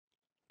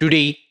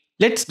Today,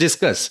 let's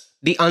discuss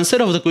the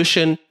answer of the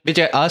question which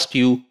I asked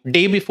you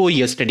day before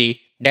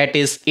yesterday, that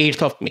is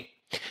 8th of May.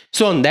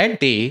 So on that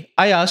day,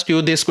 I asked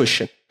you this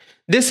question.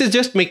 This is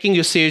just making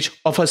usage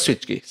of a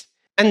switch case.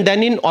 And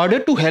then in order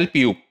to help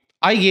you,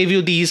 I gave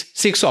you these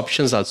 6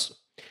 options also.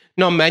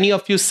 Now many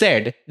of you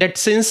said that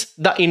since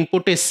the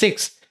input is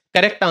 6,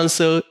 correct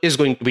answer is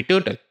going to be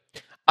turtle.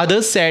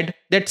 Others said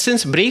that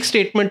since break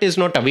statement is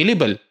not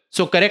available,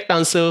 so correct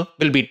answer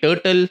will be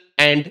turtle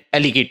and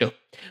alligator.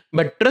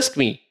 But trust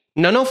me,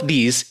 none of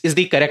these is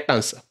the correct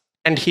answer.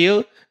 And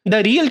here,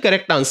 the real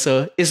correct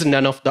answer is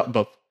none of the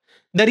above.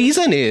 The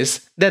reason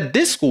is that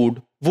this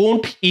code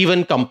won't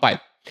even compile.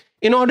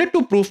 In order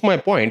to prove my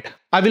point,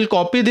 I will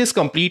copy this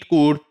complete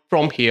code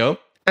from here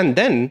and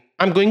then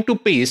I'm going to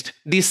paste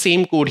the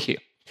same code here.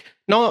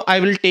 Now I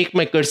will take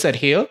my cursor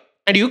here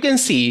and you can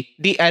see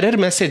the error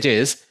message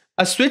is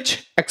a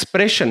switch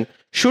expression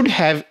should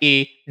have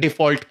a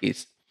default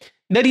case.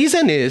 The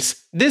reason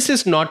is this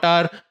is not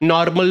our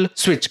normal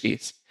switch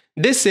case.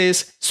 This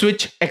is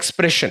switch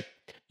expression.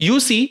 You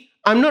see,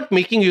 I'm not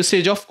making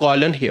usage of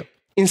colon here.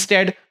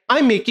 Instead,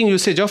 I'm making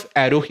usage of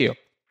arrow here.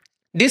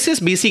 This is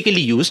basically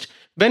used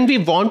when we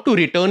want to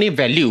return a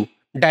value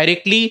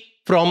directly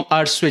from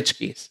our switch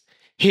case.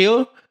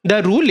 Here,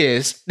 the rule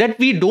is that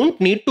we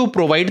don't need to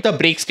provide the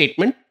break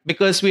statement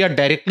because we are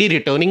directly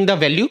returning the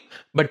value.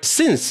 But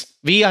since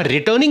we are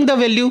returning the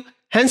value,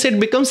 hence it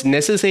becomes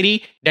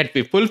necessary that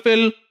we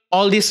fulfill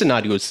all these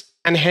scenarios,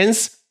 and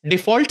hence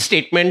default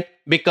statement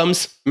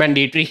becomes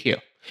mandatory here.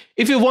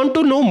 If you want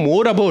to know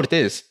more about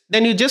this,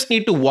 then you just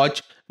need to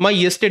watch my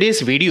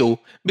yesterday's video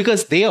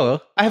because there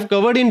I have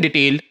covered in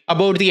detail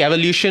about the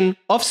evolution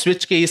of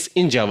switch case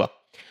in Java.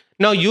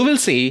 Now you will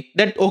say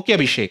that okay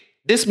Abhishek,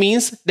 this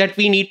means that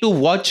we need to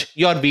watch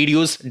your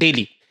videos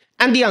daily.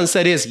 And the answer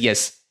is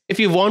yes. If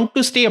you want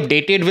to stay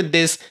updated with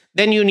this,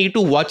 then you need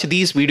to watch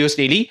these videos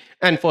daily.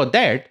 And for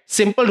that,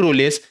 simple rule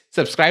is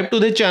subscribe to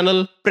the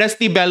channel, press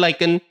the bell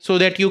icon so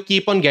that you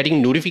keep on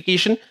getting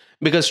notification.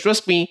 Because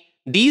trust me,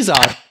 these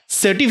are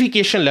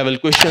certification level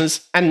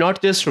questions and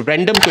not just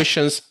random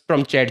questions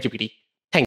from ChatGPT.